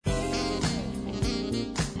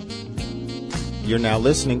You're now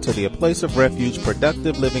listening to the A Place of Refuge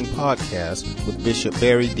Productive Living podcast with Bishop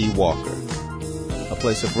Barry D. Walker. A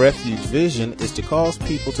Place of Refuge vision is to cause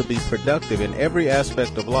people to be productive in every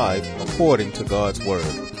aspect of life according to God's Word.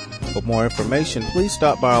 For more information, please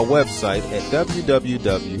stop by our website at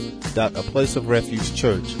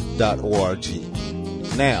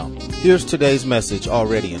www.aplaceofrefugechurch.org. Now, here's today's message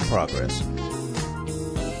already in progress.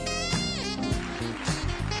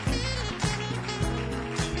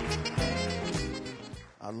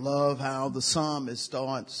 I love how the psalmist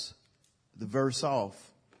starts the verse off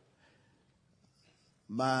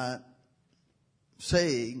by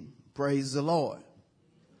saying, praise the Lord.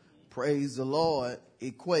 Praise the Lord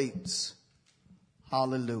equates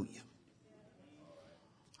hallelujah.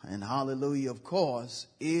 And hallelujah, of course,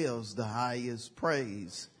 is the highest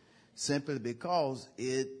praise, simply because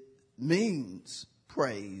it means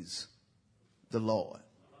praise the Lord.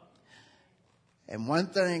 And one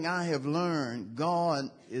thing I have learned, God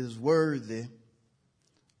is worthy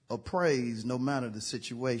of praise no matter the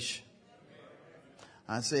situation.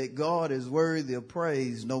 I said, God is worthy of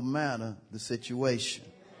praise no matter the situation.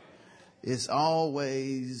 It's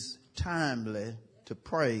always timely to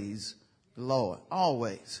praise the Lord.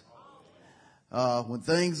 Always. When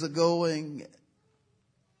things are going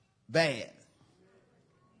bad,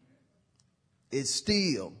 it's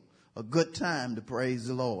still a good time to praise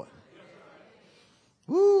the Lord.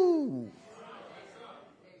 Woo!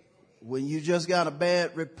 When you just got a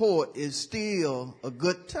bad report, it's still a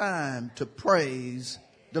good time to praise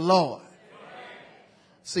the Lord.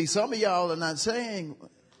 See, some of y'all are not saying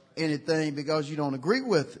anything because you don't agree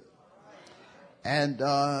with it. And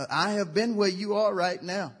I have been where you are right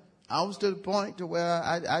now. I was to the point to where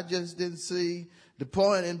I just didn't see the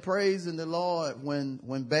point in praising the Lord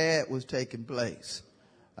when bad was taking place.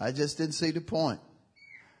 I just didn't see the point.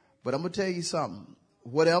 But I'm going to tell you something.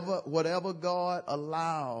 Whatever God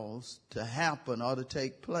allows to happen or to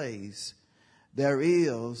take place, there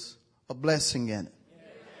is a blessing in it.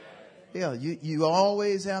 Yeah, you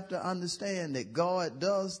always have to understand that God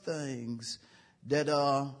does things that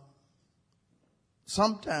are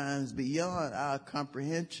sometimes beyond our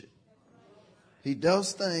comprehension. He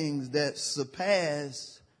does things that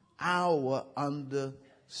surpass our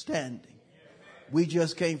understanding. We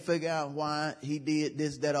just can't figure out why he did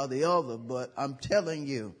this, that, or the other. But I'm telling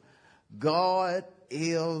you, God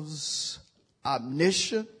is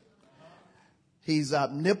omniscient. He's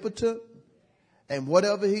omnipotent. And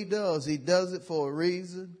whatever he does it for a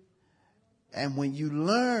reason. And when you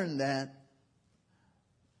learn that,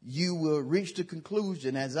 you will reach the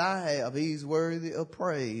conclusion, as I have, he's worthy of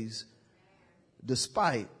praise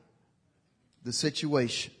despite the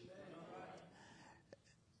situation.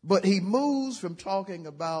 But he moves from talking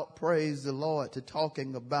about praise the Lord to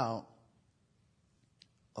talking about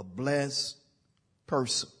a blessed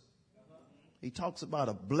person. He talks about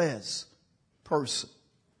a blessed person.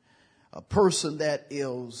 A person that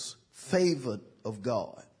is favored of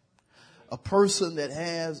God. A person that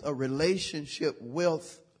has a relationship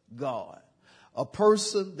with God. A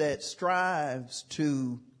person that strives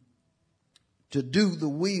to do the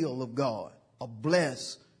will of God. A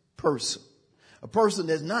blessed person. A person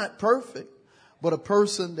that's not perfect, but a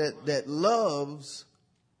person that loves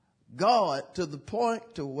God to the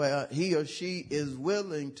point to where he or she is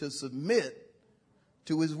willing to submit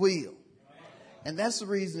to his will. And that's the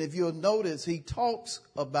reason, if you'll notice, he talks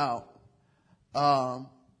about, or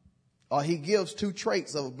he gives two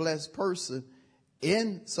traits of a blessed person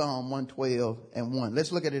in Psalm 112 and 1.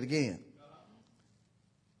 Let's look at it again.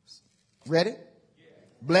 Ready?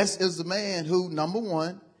 Blessed is the man who, number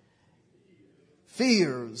one,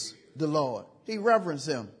 fears the Lord. He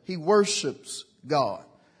reverences him. He worships God.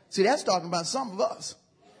 See, that's talking about some of us.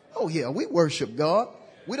 Oh yeah, we worship God.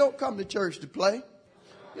 We don't come to church to play.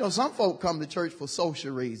 You know, some folk come to church for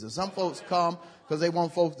social reasons. Some folks come because they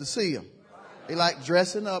want folks to see them. They like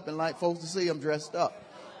dressing up and like folks to see them dressed up.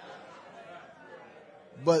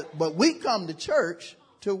 But we come to church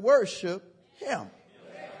to worship him.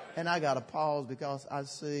 And I got to pause because I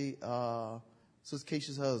see Sister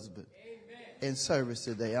Keisha's husband in service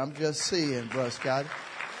today. I'm just seeing, Brother Scott.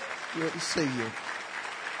 Good to see you.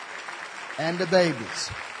 And the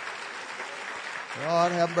babies.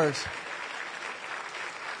 Lord have mercy.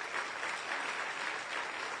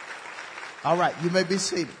 All right, you may be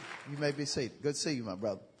seated. You may be seated. Good to see you, my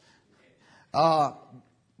brother.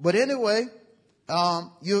 But anyway,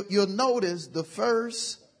 you'll notice the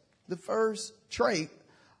first trait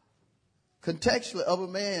contextually of a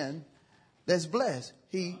man that's blessed.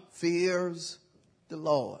 He fears the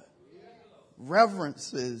Lord,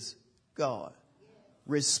 reverences God,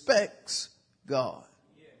 respects God.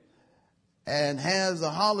 and has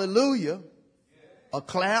a hallelujah, a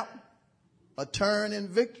clap, a turn in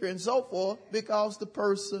victory, and so forth, because the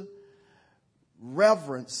person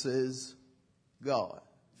reverences God,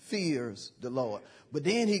 fears the Lord. But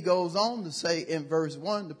then he goes on to say in verse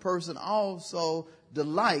 1, the person also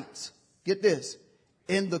delights, get this,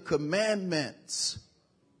 in the commandments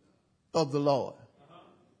of the Lord.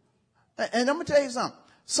 And I'm going to tell you something.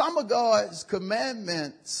 Some of God's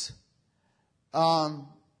commandments are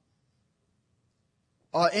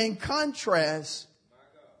in contrast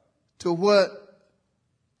to what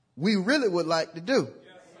we really would like to do.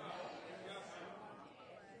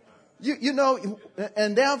 You know,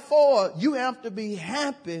 and therefore you have to be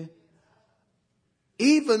happy,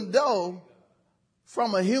 even though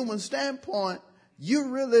from a human standpoint, you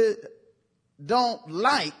really don't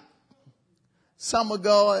like some of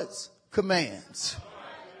God's commands.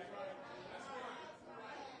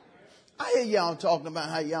 I hear y'all talking about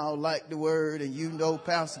how y'all like the word and you know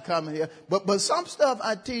pastor coming here. But some stuff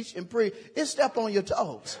I teach and preach, it step on your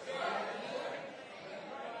toes.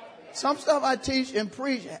 Some stuff I teach and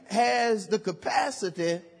preach has the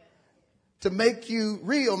capacity to make you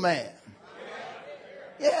real mad.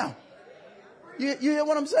 Yeah. You hear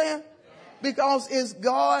what I'm saying? Because it's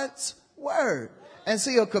God's word. And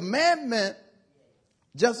see, a commandment,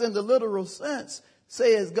 just in the literal sense,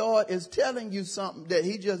 says God is telling you something that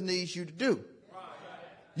he just needs you to do.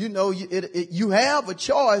 You know, you have a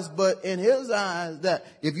choice, but in his eyes, that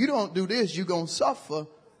if you don't do this, you're going to suffer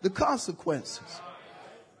the consequences.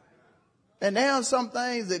 And there are some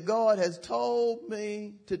things that God has told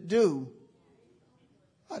me to do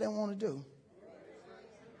I didn't want to do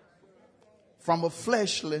from a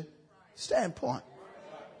fleshly standpoint.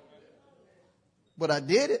 But I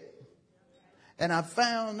did it. And I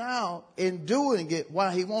found out in doing it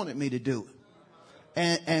why he wanted me to do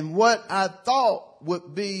it. And what I thought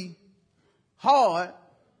would be hard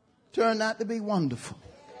turned out to be wonderful.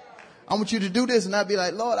 I want you to do this. And I'd be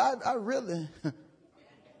like, Lord, I really...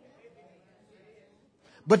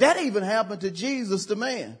 But that even happened to Jesus, the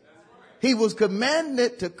man. He was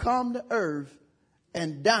commanded to come to earth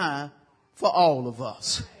and die for all of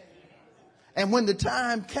us. And when the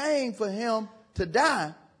time came for him to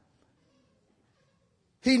die,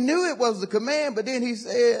 he knew it was the command, but then he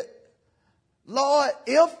said, Lord,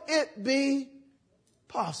 if it be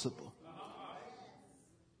possible,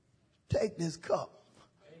 take this cup.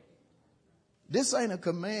 This ain't a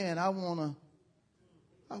command I want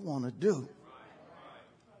to do.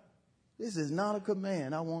 This is not a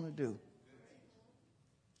command I want to do.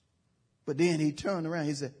 But then he turned around.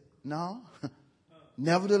 He said, no,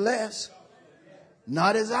 nevertheless,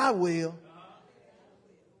 not as I will,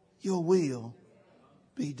 your will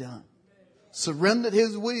be done. Surrendered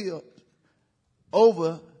his will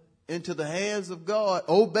over into the hands of God,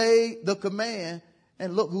 obeyed the command,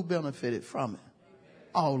 and look who benefited from it.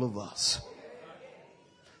 All of us.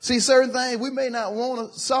 See, certain things we may not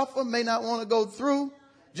want to suffer, may not want to go through.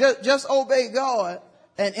 Just obey God.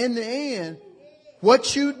 And in the end,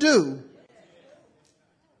 what you do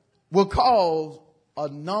will cause a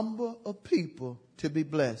number of people to be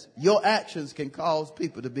blessed. Your actions can cause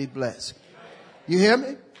people to be blessed. You hear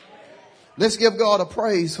me? Let's give God a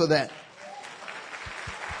praise for that.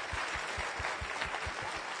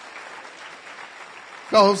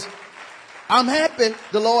 Because I'm happy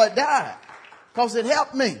the Lord died. Because it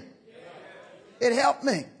helped me. It helped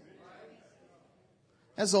me.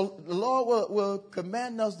 And so the Lord will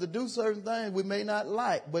command us to do certain things we may not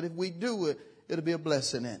like. But if we do it, it'll be a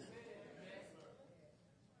blessing in it.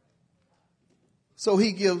 So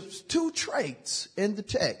he gives two traits in the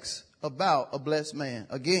text about a blessed man.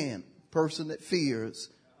 Again, person that fears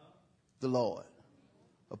the Lord.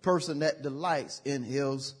 A person that delights in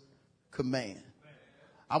his command.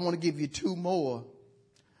 I want to give you two more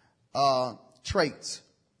traits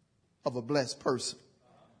of a blessed person.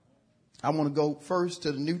 I want to go first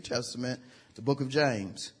to the New Testament, the book of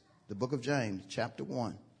James. The book of James, chapter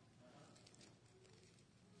 1.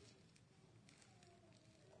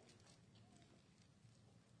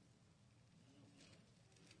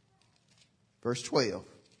 Verse 12.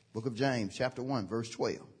 Book of James, chapter 1, verse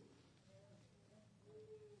 12.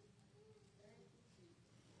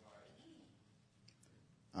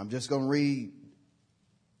 I'm just going to read.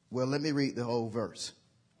 Well, let me read the whole verse.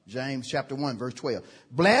 James chapter 1, verse 12.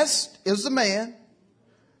 Blessed is the man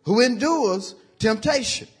who endures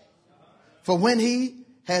temptation. For when he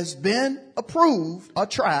has been approved or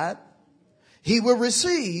tried, he will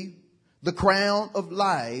receive the crown of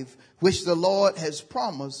life which the Lord has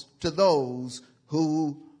promised to those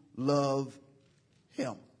who love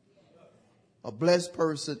him. A blessed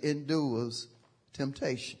person endures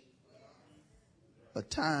temptation. a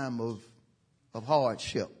time of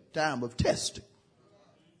hardship, time of testing.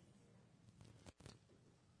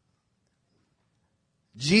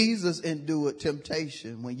 Jesus endured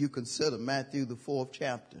temptation when you consider Matthew, the 4th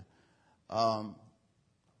chapter.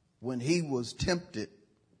 When he was tempted,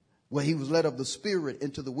 when he was led of the Spirit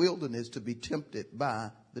into the wilderness to be tempted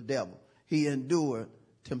by the devil. He endured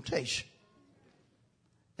temptation.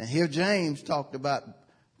 And here James talked about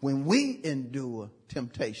when we endure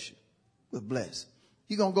temptation, we're blessed.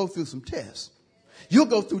 You're going to go through some tests. You'll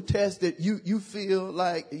go through tests that you feel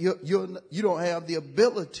like you don't have the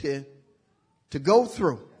ability to go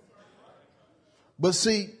through. But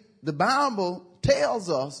see, the Bible tells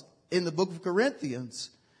us in the book of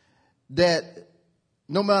Corinthians that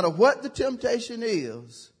no matter what the temptation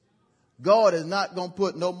is, God is not going to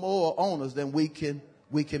put no more on us than we can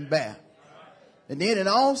bear. And then it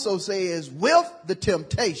also says with the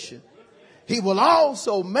temptation, he will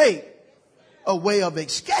also make a way of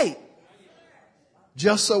escape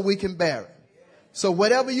just so we can bear it. So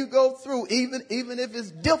whatever you go through, even if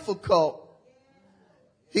it's difficult,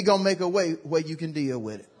 he's going to make a way where you can deal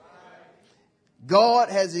with it. God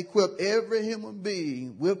has equipped every human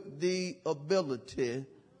being with the ability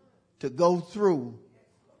to go through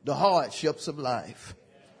the hardships of life.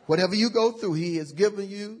 Whatever you go through, he has given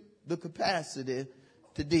you the capacity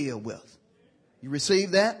to deal with. You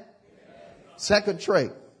receive that? Second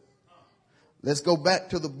trait. Let's go back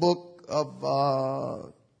to the book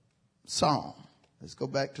of Psalm. Let's go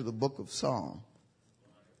back to the book of Psalm.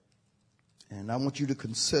 And I want you to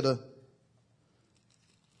consider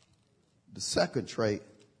the second trait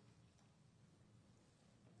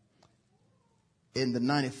in the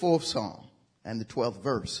 94th Psalm and the 12th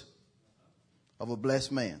verse of a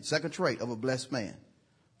blessed man. Second trait of a blessed man.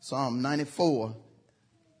 Psalm 94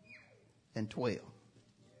 and 12.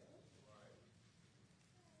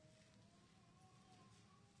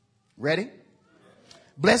 Ready?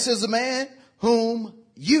 Blessed is the man whom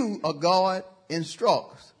you, O God,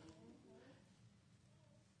 instructs,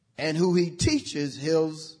 and who he teaches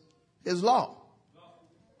his law.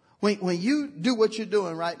 When you do what you're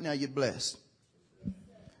doing right now, you're blessed.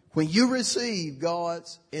 When you receive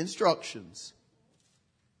God's instructions,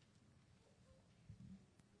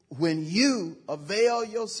 when you avail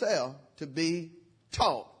yourself to be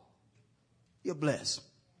taught, you're blessed.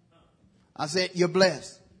 I said, you're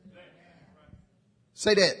blessed.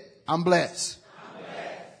 Say that. I'm blessed. I'm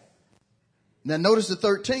blessed. Now notice the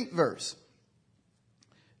 13th verse.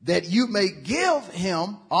 That you may give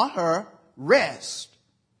him or her rest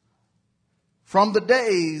from the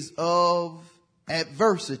days of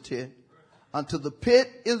adversity until the pit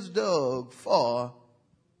is dug for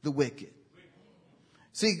the wicked.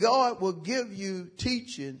 See, God will give you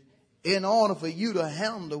teaching in order for you to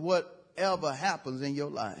handle whatever happens in your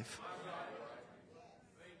life.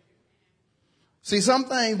 See, some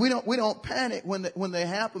things we don't panic when they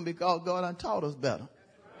happen because God done taught us better.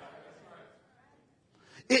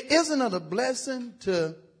 Isn't it a blessing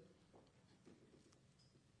to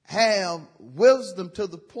have wisdom to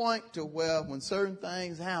the point to where when certain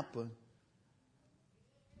things happen,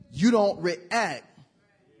 you don't react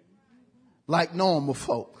like normal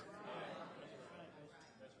folk?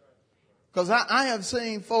 Because I have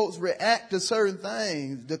seen folks react to certain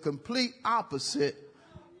things the complete opposite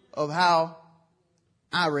of how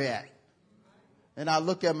I react. And I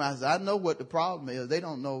look at myself, I know what the problem is. They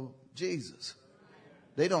don't know Jesus.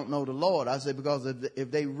 They don't know the Lord. I say, because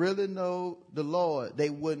if they really know the Lord, they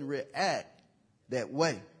wouldn't react that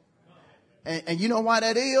way. And you know why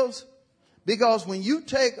that is? Because when you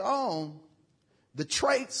take on the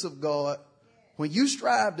traits of God, when you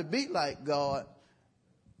strive to be like God,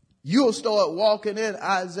 you'll start walking in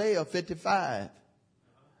Isaiah 55.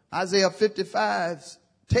 Isaiah 55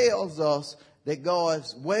 tells us that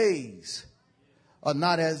God's ways are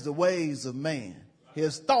not as the ways of man.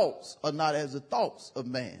 His thoughts are not as the thoughts of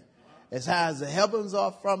man. As high as the heavens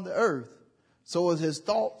are from the earth, so is his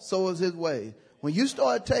thought, so is his way. When you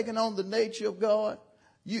start taking on the nature of God,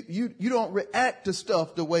 you don't react to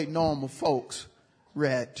stuff the way normal folks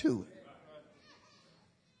react to it.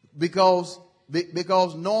 Because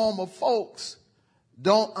normal folks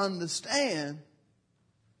don't understand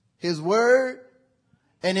his word,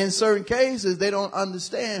 and in certain cases they don't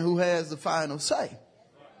understand who has the final say.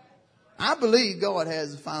 I believe God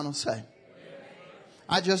has the final say.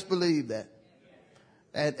 I just believe that.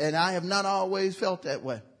 And I have not always felt that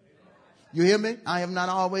way. You hear me? I have not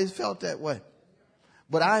always felt that way.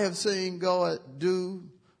 But I have seen God do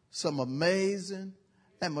some amazing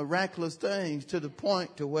and miraculous things to the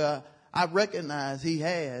point to where I recognize he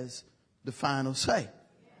has the final say.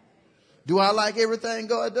 Do I like everything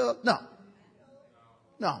God does? No.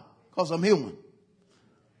 No, because I'm human.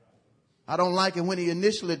 I don't like it when he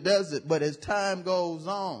initially does it, but as time goes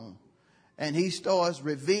on and he starts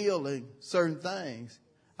revealing certain things,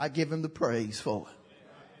 I give him the praise for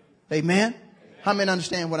it. Amen? How many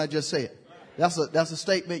understand what I just said? That's a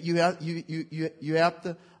statement you have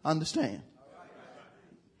to understand.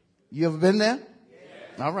 You ever been there?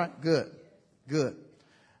 All right, good.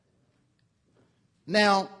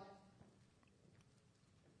 Now,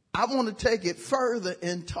 I want to take it further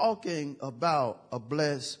in talking about a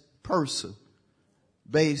blessed person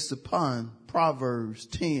based upon Proverbs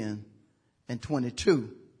 10 and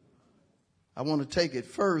 22. I want to take it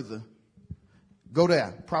further. Go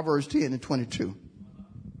there, Proverbs 10 and 22.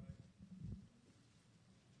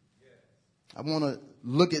 I want to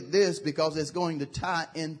look at this because it's going to tie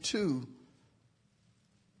into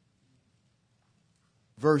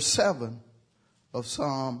verse 7 of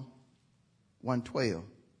Psalm 112,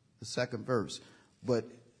 the second verse. But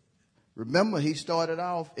remember, he started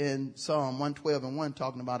off in Psalm 112 and 1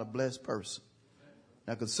 talking about a blessed person.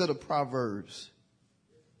 Now consider Proverbs,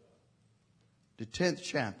 the 10th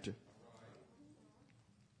chapter.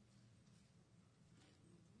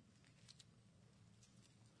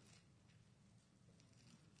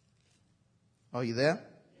 Are you there?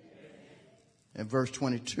 And verse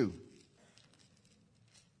 22.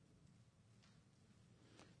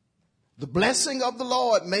 The blessing of the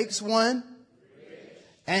Lord makes one,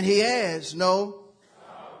 and he adds no.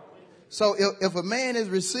 So if a man is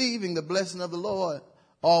receiving the blessing of the Lord,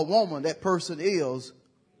 or a woman, that person is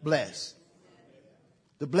blessed.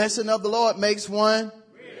 The blessing of the Lord makes one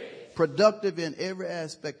productive in every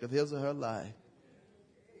aspect of his or her life.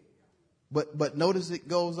 But notice it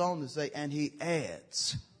goes on to say, and he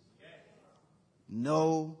adds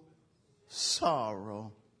no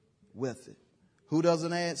sorrow with it. Who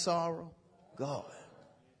doesn't add sorrow? God.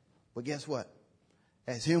 But guess what?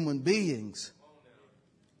 As human beings,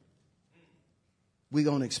 we're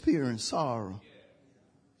going to experience sorrow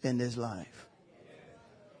in this life.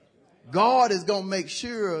 God is going to make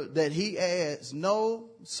sure that he adds no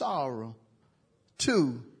sorrow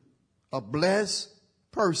to a blessed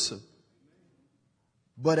person.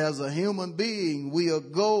 But as a human being, we are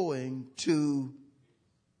going to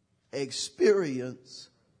experience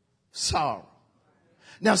sorrow.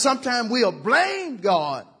 Now, sometimes we'll blame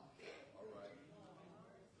God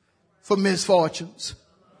for misfortunes.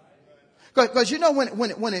 Because you know,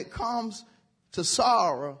 when it comes to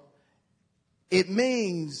sorrow, it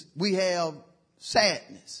means we have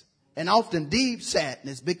sadness, and often deep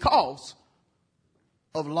sadness, because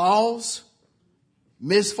of loss,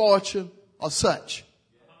 misfortune, or such.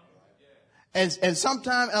 And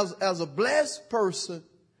sometimes as a blessed person,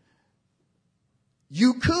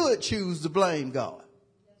 you could choose to blame God,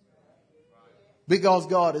 because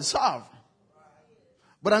God is sovereign.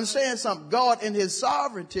 But understand something. God in his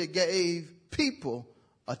sovereignty gave people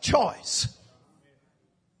a choice.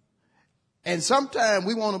 And sometimes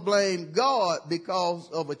we want to blame God because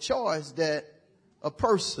of a choice that a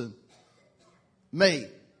person made.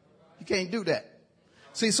 You can't do that.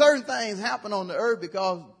 See, certain things happen on the earth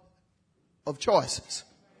because of choices.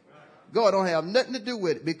 God don't have nothing to do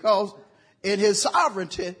with it, because in his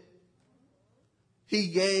sovereignty, he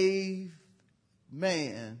gave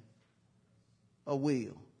man a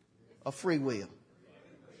will, a free will.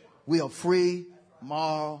 We are free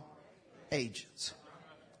moral agents.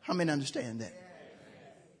 How many understand that?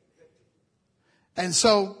 And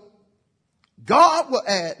so God will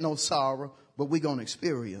add no sorrow, but we're going to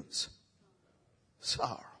experience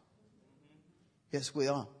sorrow. Yes, we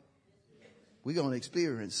are. We're going to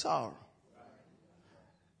experience sorrow.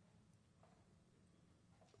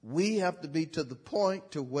 We have to be to the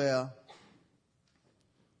point to where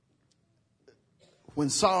when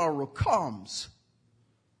sorrow comes,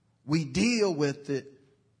 we deal with it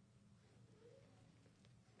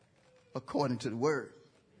according to the word.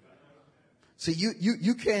 See,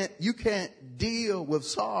 you can't deal with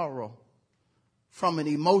sorrow from an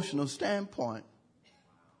emotional standpoint,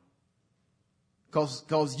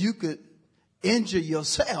 because you could injure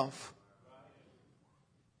yourself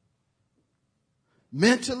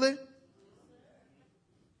mentally,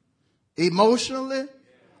 emotionally,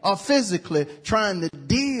 or physically trying to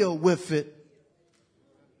deal with it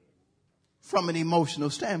from an emotional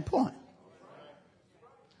standpoint.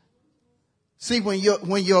 See, when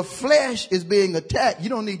your flesh is being attacked, you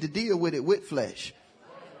don't need to deal with it with flesh.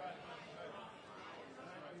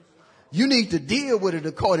 You need to deal with it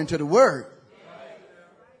according to the word.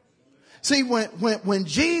 See, when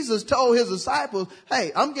Jesus told his disciples,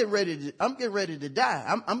 hey, I'm getting ready to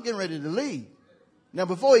die. I'm getting ready to leave. Now,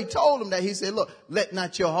 before he told them that, he said, look, let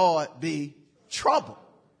not your heart be troubled.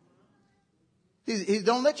 He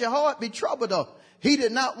don't let your heart be troubled though. He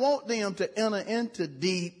did not want them to enter into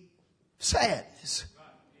deep sadness.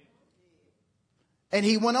 And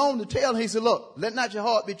he went on to tell him, he said, look, let not your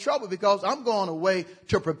heart be troubled because I'm going away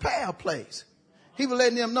to prepare a place. He was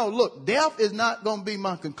letting them know, look, death is not going to be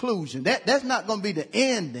my conclusion. That's not going to be the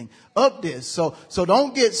ending of this. So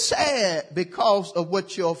don't get sad because of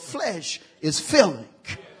what your flesh is feeling.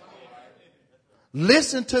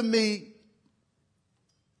 Listen to me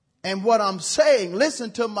and what I'm saying.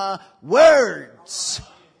 Listen to my words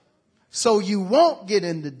so you won't get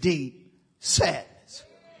into deep sadness.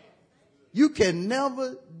 You can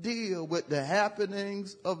never deal with the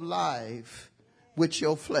happenings of life with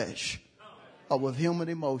your flesh or with human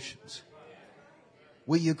emotions.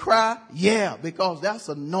 Will you cry? Yeah, because that's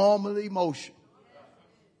a normal emotion.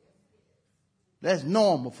 That's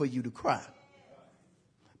normal for you to cry.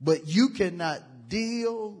 But you cannot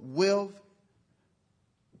deal with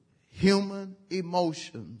human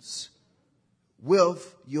emotions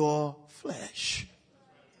with your flesh.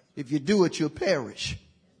 If you do it, you'll perish.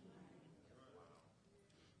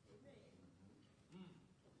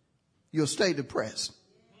 You'll stay depressed.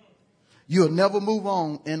 You'll never move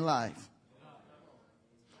on in life.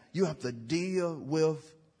 You have to deal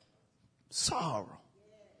with sorrow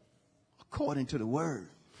according to the word.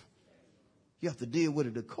 You have to deal with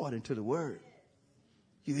it according to the word.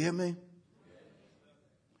 You hear me?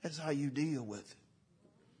 That's how you deal with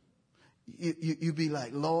it. You be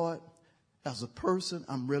like, Lord, as a person,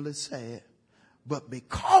 I'm really sad. But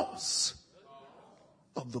because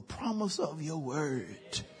of the promise of your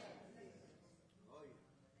word,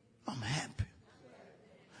 I'm happy.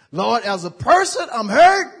 Lord, as a person, I'm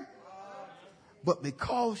hurt. But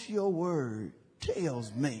because your word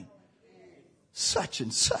tells me such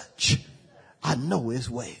and such, I know it's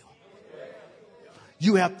well.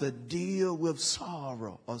 You have to deal with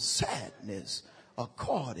sorrow or sadness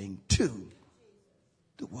according to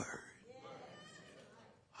the word.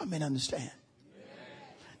 I mean, understand.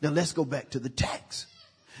 Now let's go back to the text.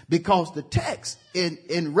 Because the text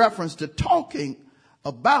in reference to talking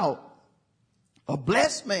about a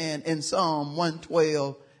blessed man in Psalm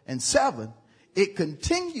 112 and 7, it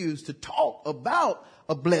continues to talk about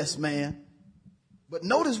a blessed man. But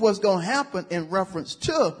notice what's going to happen in reference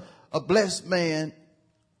to a blessed man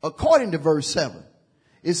according to verse 7.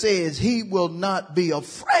 It says he will not be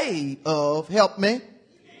afraid of, help me.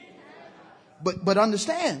 But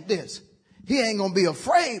understand this. He ain't going to be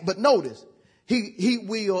afraid, but notice he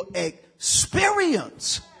will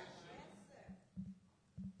experience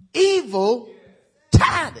evil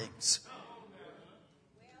tidings.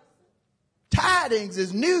 Tidings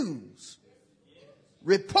is news,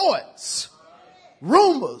 reports,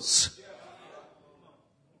 rumors.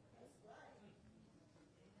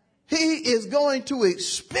 He is going to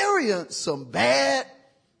experience some bad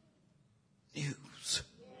news.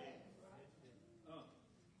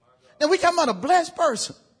 Now we're talking about a blessed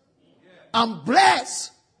person. I'm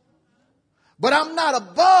blessed, but I'm not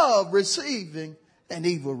above receiving an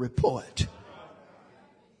evil report.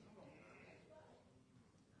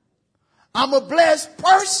 I'm a blessed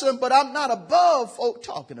person, but I'm not above folk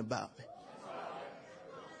talking about me.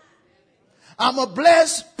 I'm a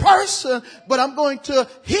blessed person, but I'm going to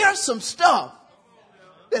hear some stuff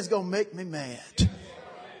that's going to make me mad.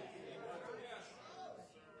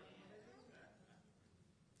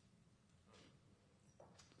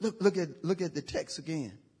 Look at the text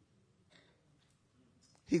again.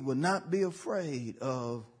 He will not be afraid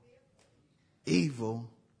of evil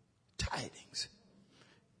tidings.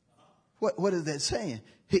 What is that saying?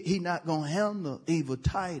 He not going to handle evil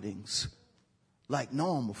tidings like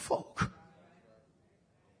normal folk.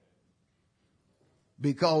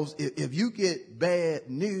 Because if you get bad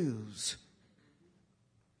news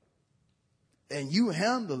and you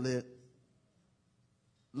handle it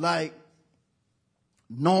like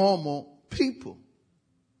normal people,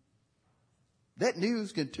 that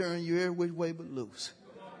news can turn you every which way but loose.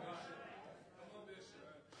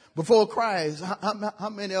 Before Christ, how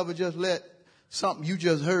many ever just let something you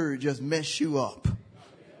just heard just mess you up?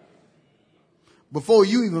 Before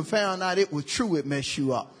you even found out it was true, it messed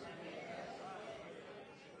you up.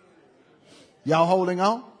 Y'all holding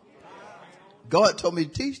on? God told me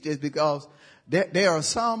to teach this because there are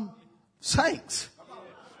some saints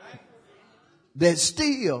that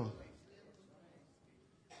still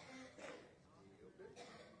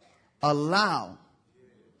allow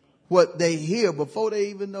what they hear before they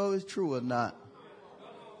even know it's true or not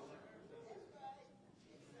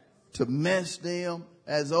to mess them,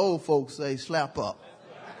 as old folks say, slap up.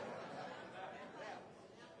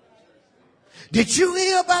 Did you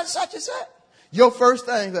hear about such and such? Your first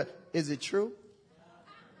thing is it true?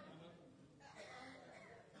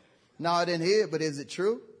 No, I didn't hear it, but is it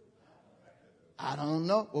true? I don't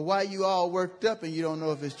know. Well, why are you all worked up and you don't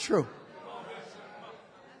know if it's true?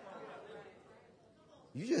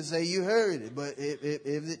 You just say you heard it, but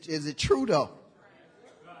is it true though?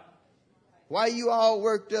 Why are you all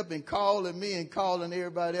worked up and calling me and calling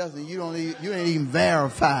everybody else and you ain't even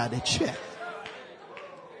verified it yet?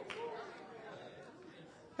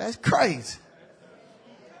 That's crazy.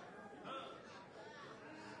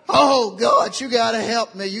 Oh God, you gotta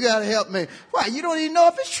help me. You gotta help me. Why? You don't even know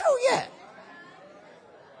if it's true yet.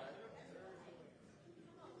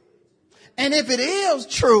 And if it is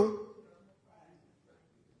true,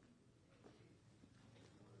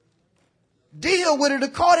 deal with it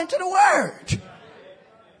according to the word.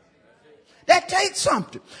 That takes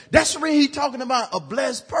something. That's the reason he's talking about a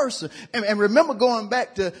blessed person. And remember going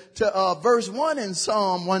back to verse 1 in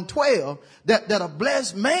Psalm 112, that a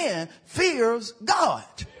blessed man fears God.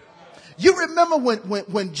 You remember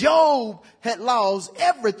when Job had lost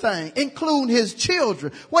everything, including his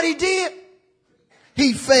children. What he did?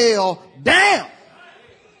 He fell down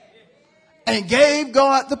and gave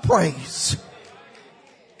God the praise.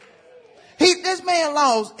 This man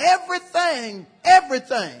lost everything.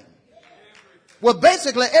 Well,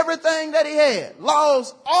 basically everything that he had.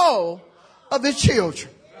 Lost all of his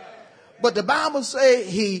children. But the Bible says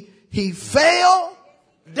he fell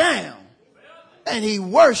down and he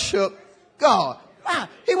worshiped God. Wow,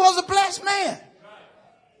 he was a blessed man.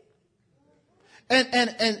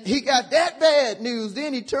 And he got that bad news.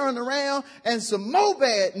 Then he turned around and some more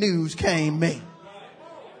bad news came in.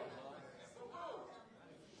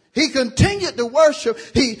 He continued to worship.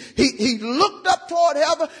 He looked up toward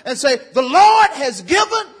heaven and said, the Lord has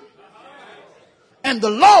given and the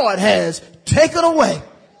Lord has taken away.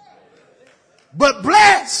 But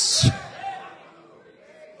blessed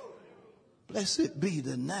be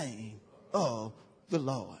the name of the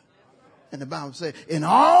Lord. And the Bible says, in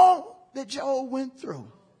all that Job went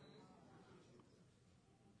through,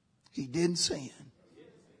 he didn't sin.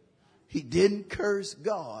 He didn't curse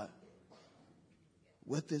God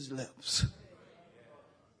with his lips.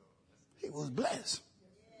 He was blessed.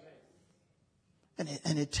 And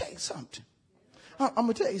it takes something. I'm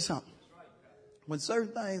going to tell you something. When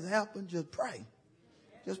certain things happen, just pray.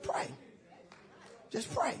 Just pray.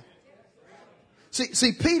 Just pray.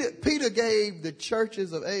 See, Peter gave the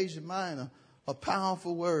churches of Asia Minor a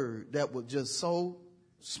powerful word that was just so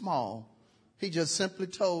small. He just simply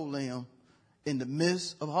told them, in the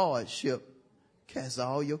midst of hardship, cast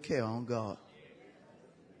all your care on God.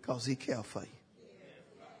 Because he cares for you.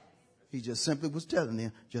 He just simply was telling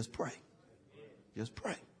them, just pray. Just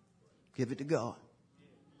pray. Give it to God.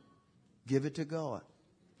 Give it to God.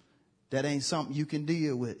 That ain't something you can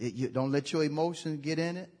deal with. Don't let your emotions get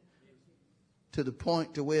in it to the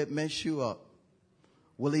point to where it messes you up.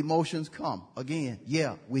 Will emotions come? Again,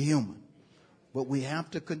 yeah, we're human. But we have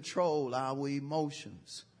to control our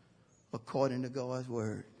emotions according to God's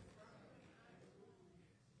word.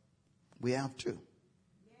 We have to.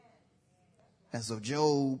 And so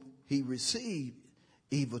Job, he received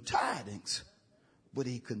evil tidings, but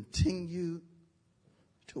he continued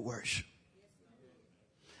to worship.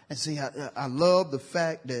 And see, I love the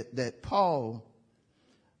fact that Paul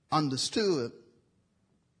understood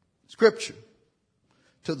Scripture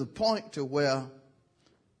to the point to where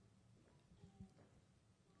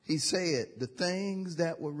he said the things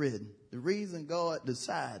that were written, the reason God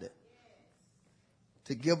decided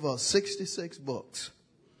to give us 66 books,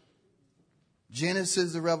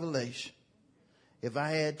 Genesis to Revelation. If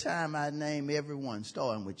I had time, I'd name every one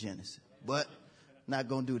starting with Genesis. But not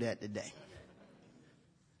going to do that today.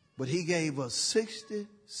 But he gave us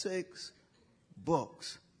 66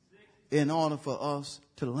 books in order for us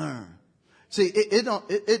to learn. See,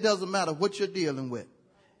 it doesn't matter what you're dealing with.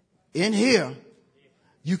 In here,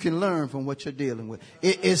 you can learn from what you're dealing with.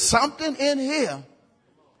 It is something in here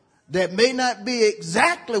that may not be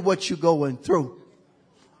exactly what you're going through,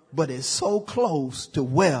 but it's so close to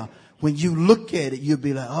where when you look at it, you'll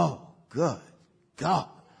be like, oh, good God,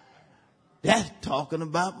 that's talking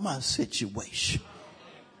about my situation.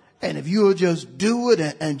 And if you'll just do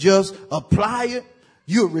it and just apply it,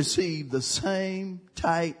 you'll receive the same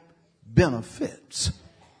type benefits.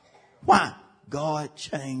 Why? God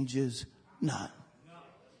changes not.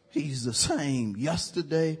 He's the same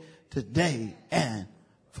yesterday, today, and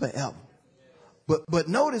forever. But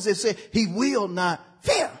notice it said he will not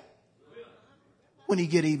fear when he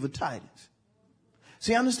get evil tidings.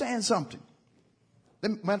 See, understand something.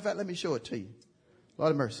 Matter of fact, let me show it to you.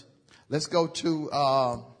 Lord of mercy. Let's go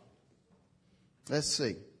to, let's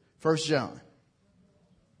see, 1 John.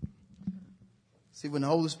 See, when the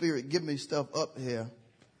Holy Spirit give me stuff up here,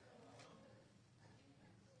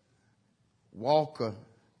 Walker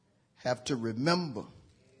have to remember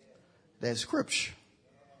that scripture.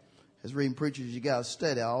 As reading preachers, you got to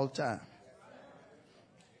study all the time.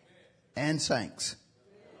 And saints.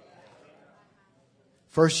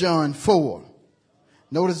 1 John 4.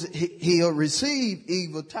 Notice he'll receive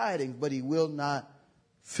evil tidings, but he will not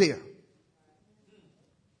fear.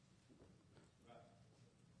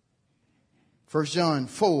 1 John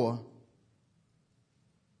 4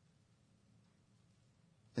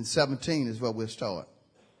 and 17 is where we'll start.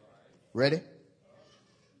 Ready?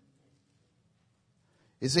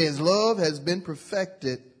 It says, love has been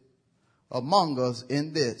perfected among us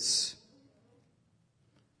in this,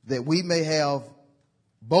 that we may have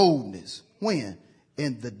boldness. When?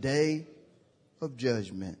 In the day of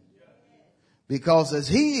judgment. Because as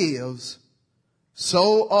he is,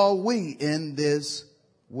 so are we in this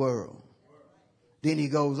world. Then he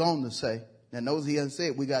goes on to say, now notice he hasn't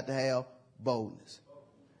said we got to have boldness.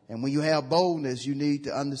 And when you have boldness, you need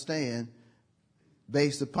to understand,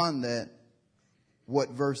 based upon that, what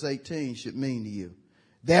verse 18 should mean to you.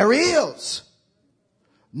 There is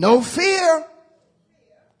no fear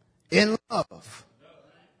in love,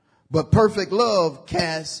 but perfect love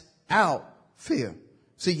casts out fear.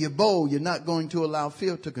 See, you're bold. You're not going to allow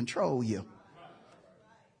fear to control you.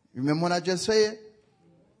 Remember what I just said?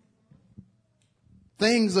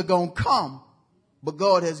 Things are going to come, but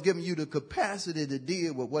God has given you the capacity to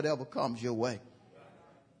deal with whatever comes your way.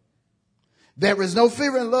 There is no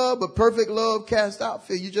fear in love, but perfect love casts out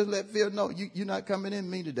fear. You just let fear know you're not coming in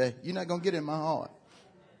me today. You're not going to get in my heart.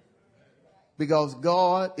 Because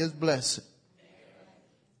God is blessed.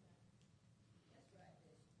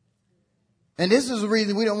 And this is the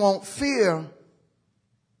reason we don't want fear.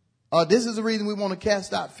 This is the reason we want to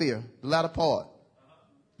cast out fear, the latter part.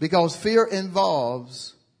 Because fear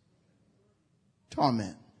involves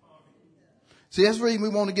torment. See, that's the reason we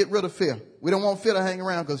want to get rid of fear. We don't want fear to hang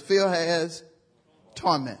around because fear has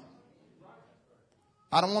torment.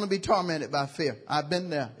 I don't want to be tormented by fear. I've been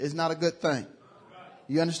there. It's not a good thing.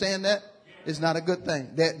 You understand that? It's not a good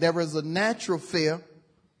thing. There is a natural fear,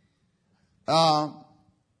 but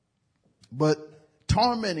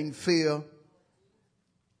tormenting fear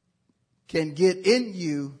can get in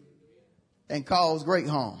you and cause great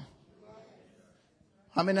harm.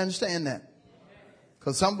 How many understand that?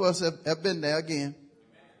 Because some of us have been there again.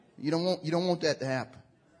 You don't want that to happen.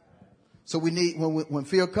 So we need, when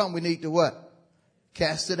fear comes, we need to what?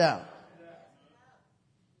 Cast it out.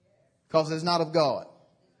 Because it's not of God.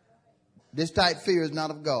 This type of fear is not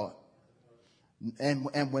of God. And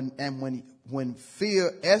when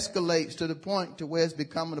fear escalates to the point to where it's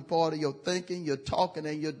becoming a part of your thinking, your talking,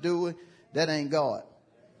 and your doing, that ain't God.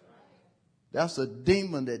 That's a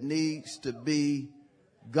demon that needs to be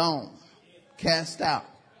gone, cast out.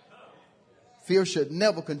 Fear should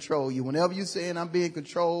never control you. Whenever you're saying I'm being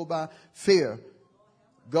controlled by fear,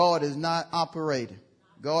 God is not operating.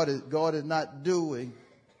 God is not doing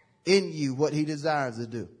in you what he desires to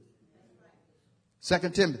do. 2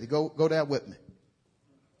 Timothy, go there with me.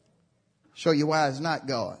 Show you why it's not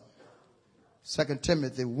God. 2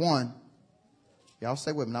 Timothy 1. Y'all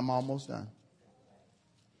stay with me. I'm almost done.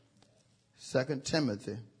 2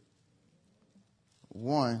 Timothy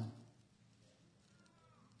 1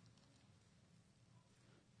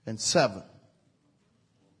 and 7.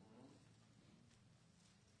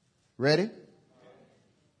 Ready?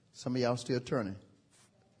 Some of y'all still turning.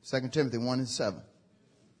 2 Timothy 1 and 7.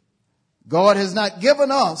 God has not given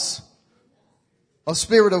us a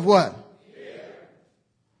spirit of what? Fear.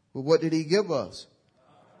 Well, what did he give us?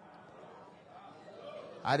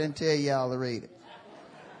 I didn't tell y'all to read it.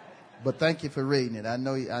 But thank you for reading it. I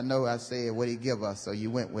know I said what he give us, so you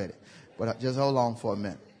went with it. But just hold on for a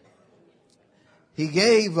minute. He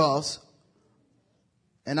gave us,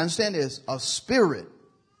 and understand this, a spirit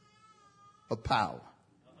of power.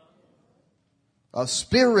 A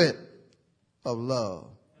spirit of love.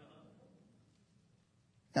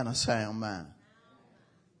 And a sound mind.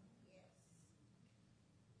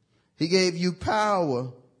 He gave you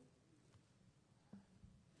power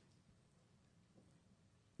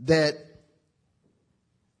that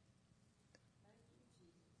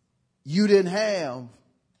you didn't have,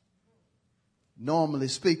 normally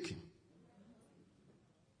speaking.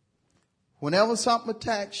 Whenever something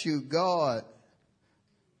attacks you, God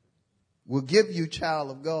will give you, child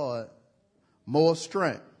of God, more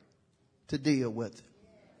strength to deal with it.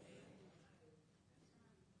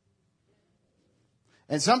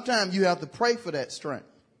 And sometimes you have to pray for that strength.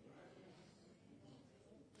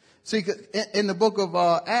 See, in the book of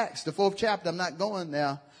Acts, the 4th chapter, I'm not going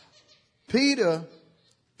there. Peter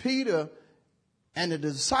and the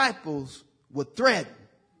disciples were threatened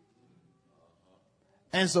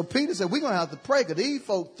And so Peter said, we're going to have to pray because these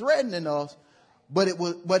folk threatening us. But it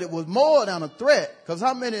was more than a threat. Because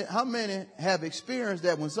how many have experienced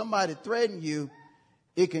that when somebody threatens you,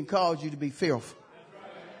 it can cause you to be fearful?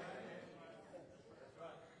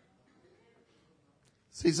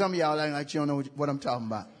 See, some of y'all act like you don't know what I'm talking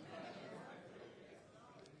about.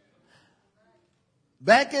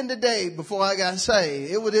 Back in the day before I got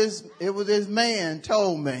saved, it was this man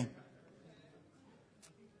told me,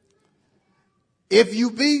 if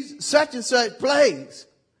you be such and such place,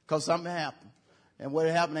 because something happened. And what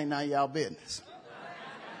happened ain't none of y'all business.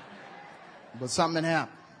 But something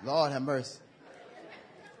happened. Lord have mercy.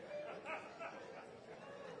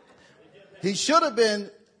 He should have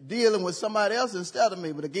been dealing with somebody else instead of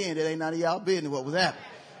me. But again, it ain't none of y'all business what was happening.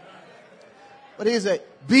 But he said,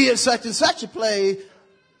 be it such and such a place,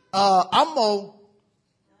 I'm going to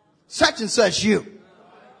such and such you.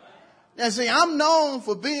 Now see, I'm known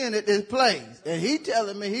for being at this place. And he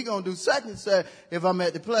telling me he going to do such and such if I'm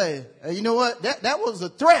at the place. And you know what? That was a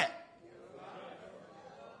threat.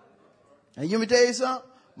 And you let me tell you something?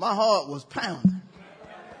 My heart was pounding.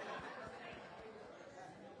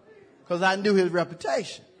 Because I knew his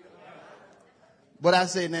reputation. But I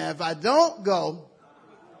said, now if I don't go,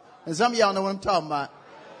 and some of y'all know what I'm talking about,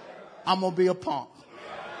 I'm going to be a punk.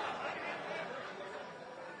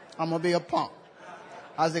 I'm going to be a punk.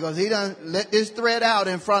 I said, because he done let this thread out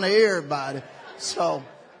in front of everybody. So,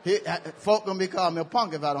 folk going to be calling me a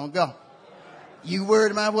punk if I don't go. You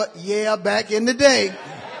worried about what? Yeah, back in the day.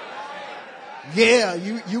 Yeah,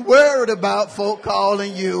 you worried about folk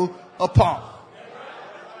calling you a punk.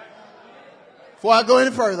 Before I go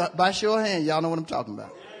any further, by show of hand, y'all know what I'm talking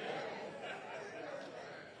about.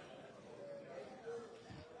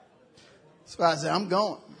 So I said, I'm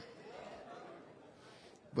going.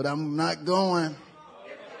 But I'm not going.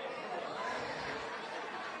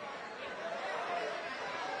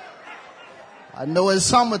 I know it's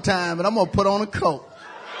summertime, but I'm going to put on a coat.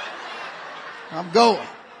 I'm going.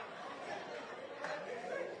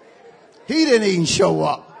 He didn't even show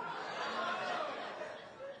up.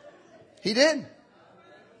 He didn't.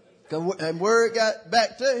 And word got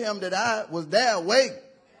back to him that I was there waiting.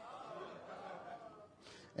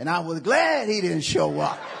 And I was glad he didn't show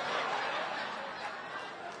up.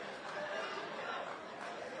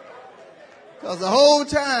 Because the whole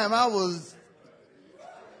time I was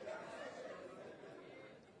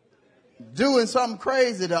doing something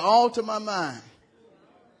crazy to alter my mind.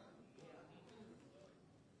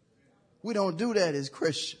 We don't do that as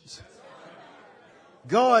Christians.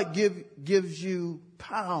 God gives you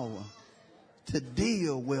power to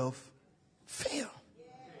deal with fear.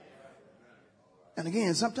 And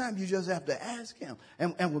again, sometimes you just have to ask him.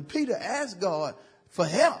 And when Peter asked God for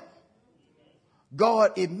help,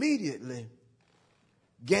 God immediately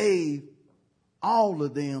gave all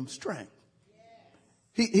of them strength.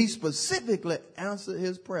 He specifically answered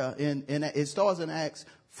his prayer. And it starts in Acts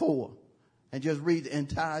 4. And just read the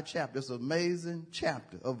entire chapter. It's an amazing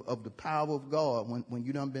chapter of the power of God when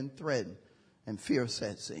you done been threatened and fear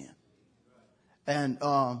sets in.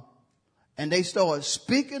 And they started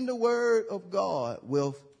speaking the word of God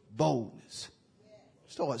with boldness.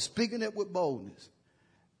 Started speaking it with boldness.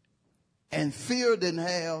 And fear didn't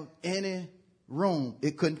have any room.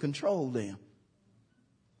 It couldn't control them.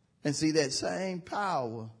 And see, that same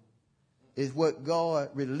power is what God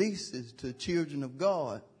releases to children of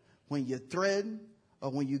God when you're threatened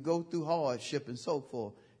or when you go through hardship and so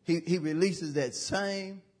forth. He releases that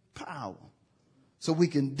same power so we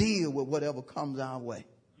can deal with whatever comes our way.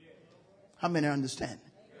 How many understand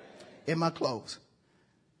it? In my close.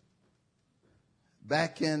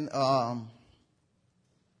 Back in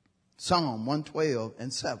Psalm 112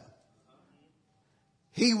 and 7.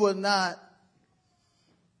 He will not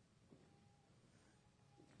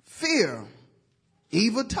fear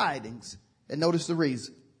evil tidings. And notice the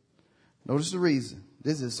reason. Notice the reason.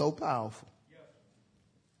 This is so powerful.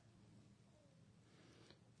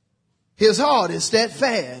 His heart is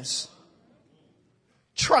steadfast,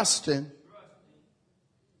 trusting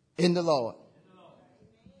in the Lord.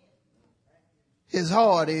 His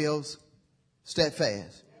heart is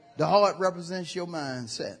steadfast. The heart represents your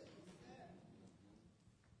mindset,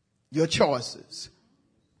 your choices.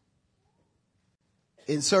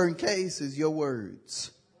 In certain cases, your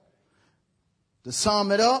words. To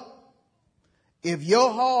sum it up, if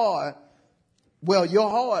your heart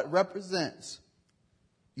represents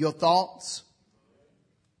your thoughts,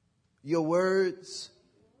 your words,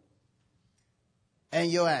 and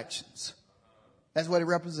your actions. That's what it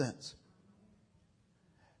represents.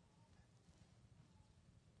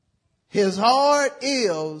 His heart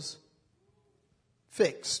is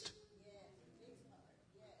fixed.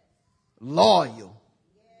 loyal,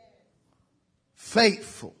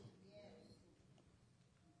 faithful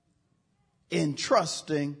in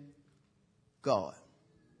trusting God.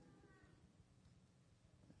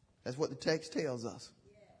 That's what the text tells us.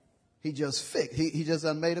 He just fixed. He just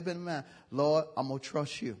done made up in his mind. Lord, I'm going to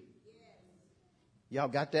trust you. Y'all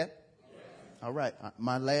got that? All right.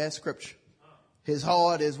 My last scripture. His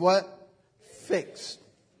heart is what? Fixed.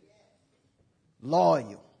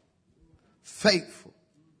 Loyal. Faithful.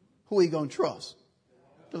 Who are you going to trust?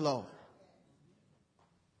 The Lord.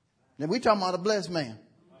 Now we talking about a blessed man.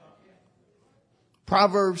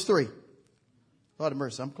 Proverbs 3. Lord of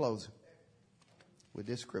mercy, I'm closing with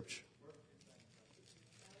this scripture.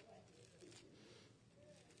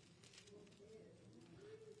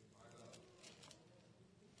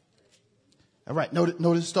 All right,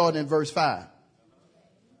 notice starting in verse 5.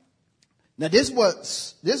 Now this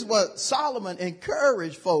is what Solomon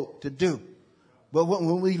encouraged folk to do. But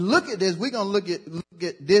when we look at this, we're going to look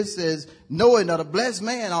at this as knowing that a blessed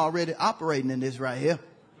man already operating in this right here.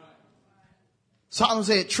 Solomon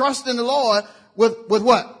said, trust in the Lord with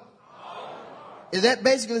what? Is that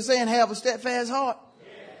basically saying have a steadfast heart?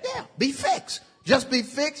 Yeah, be fixed. Just be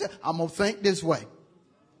fixed. I'm going to think this way.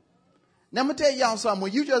 Now I'm going to tell y'all something.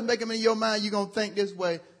 When you just make them in your mind, you're going to think this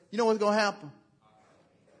way. You know what's going to happen?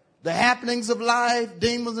 The happenings of life,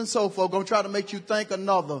 demons and so forth, going to try to make you think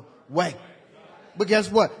another way. But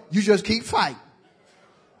guess what? You just keep fighting.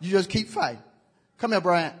 You just keep fighting. Come here,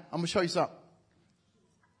 Brian. I'm going to show you something.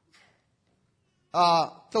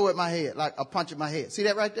 Throw at my head, like a punch at my head. See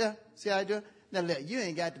that right there? See how I do it? Now look, you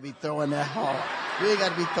ain't got to be throwing that hard. You ain't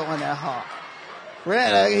got to be throwing that hard.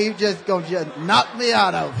 Brad, he just going to just knock me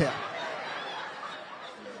out of here.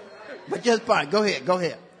 But just fine. Go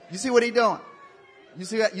ahead. You see what he doing? You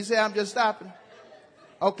see I'm just stopping?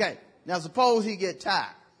 Okay. Now suppose he get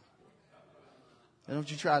tired. Now don't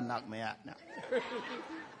you try to knock me out now.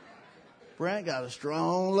 Brad got a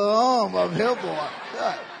strong little arm up here, boy.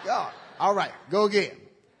 God. All right. Go again.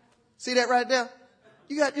 See that right there?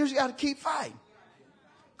 You just got to keep fighting.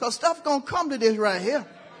 Cause stuff gonna come to this right here.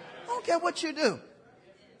 I don't care what you do.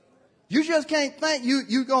 You just can't think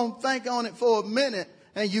you gonna think on it for a minute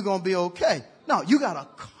and you're gonna be okay. No, you gotta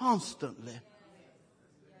constantly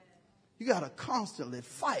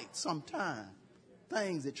fight sometimes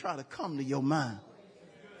things that try to come to your mind.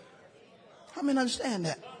 How many understand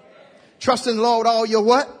that? Trust in the Lord with all your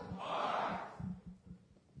what?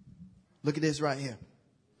 Look at this right here.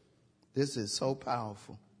 This is so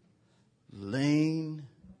powerful. Lean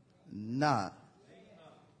not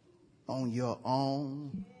on your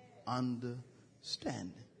own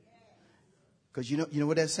understanding. Because you know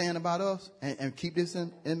what that's saying about us? And keep this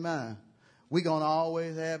in mind. We're going to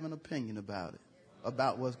always have an opinion about it,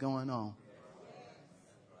 about what's going on.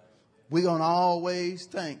 We're going to always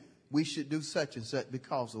think we should do such and such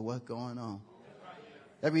because of what's going on.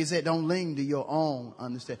 That means that don't lean to your own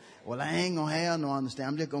understanding. Well, I ain't going to have no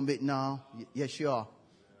understanding. I'm just going to be, no. Yes, you are.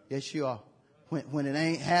 Yes, you are. When it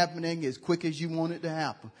ain't happening as quick as you want it to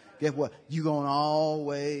happen, guess what? You're going to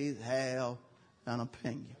always have an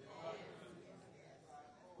opinion.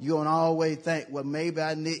 You're going to always think, well, maybe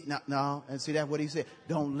I need, no. And see, that's what he said.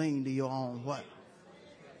 Don't lean to your own what?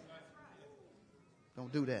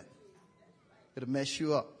 Don't do that. It'll mess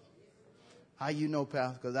you up. How you know,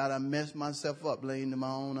 Pastor? Because I done messed myself up leaning to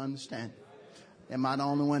my own understanding. Am I the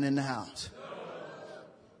only one in the house?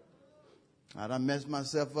 I done messed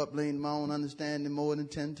myself up leaning to my own understanding more than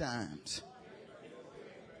 10 times.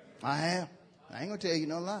 I have. I ain't going to tell you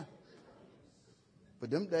no lie.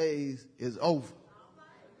 But them days is over.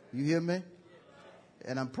 You hear me?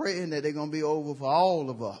 And I'm praying that they're going to be over for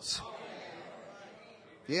all of us.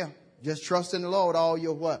 Yeah. Just trust in the Lord all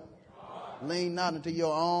your what? Lean not into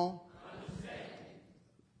your own.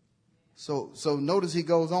 So notice he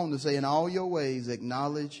goes on to say, in all your ways,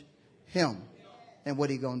 acknowledge him. And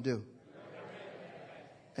what he going to do?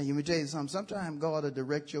 And you may tell you something. Sometimes God will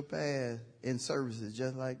direct your path in services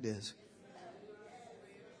just like this.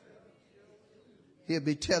 He'll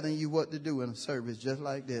be telling you what to do in a service just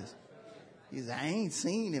like this. He says, I ain't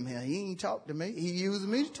seen him here. He ain't talked to me. He used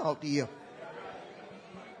me to talk to you.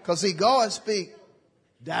 Because see, God speak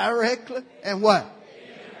directly and what?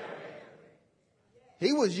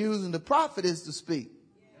 He was using the prophetess to speak.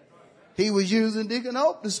 He was using Deacon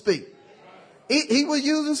Oak to speak. He was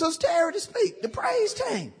using Sister Terry to speak, the praise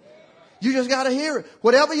team. You just got to hear it.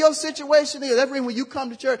 Whatever your situation is, every when you come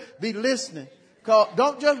to church, be listening.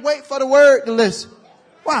 Don't just wait for the word to listen.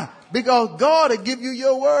 Why? Because God will give you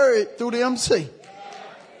your word through the MC.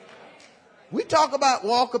 We talk about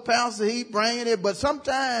Walker Pastor, he bringing it, but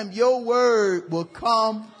sometimes your word will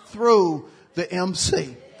come through the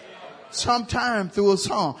MC. sometime through a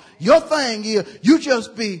song. Your thing is, you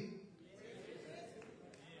just be.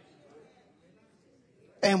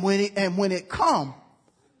 And when it come,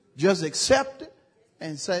 just accept it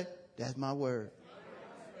and say, that's my word.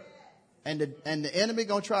 And the enemy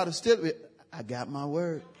gonna try to steal it. I got my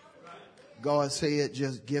word. God said,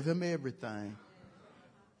 just give him everything.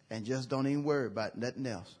 And just don't even worry about nothing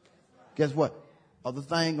else. Guess what? Other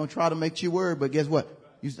thing gonna try to make you worry, but guess what?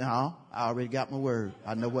 You say, no, I already got my word.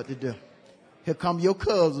 I know what to do. Here come your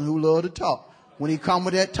cousin who love to talk. When he come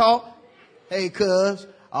with that talk, hey cuz,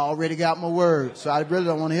 I already got my word. So I really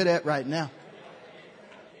don't want to hear that right now.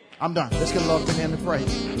 I'm done. Let's get Lord to him to pray.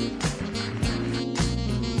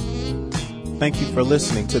 Thank you for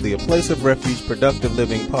listening to the A Place of Refuge Productive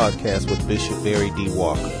Living podcast with Bishop Barry D.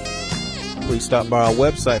 Walker. Please stop by our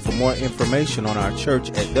website for more information on our church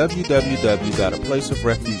at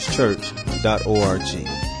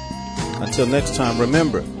www.aplaceofrefugechurch.org. Until next time,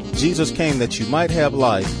 remember, Jesus came that you might have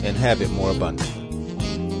life and have it more abundantly.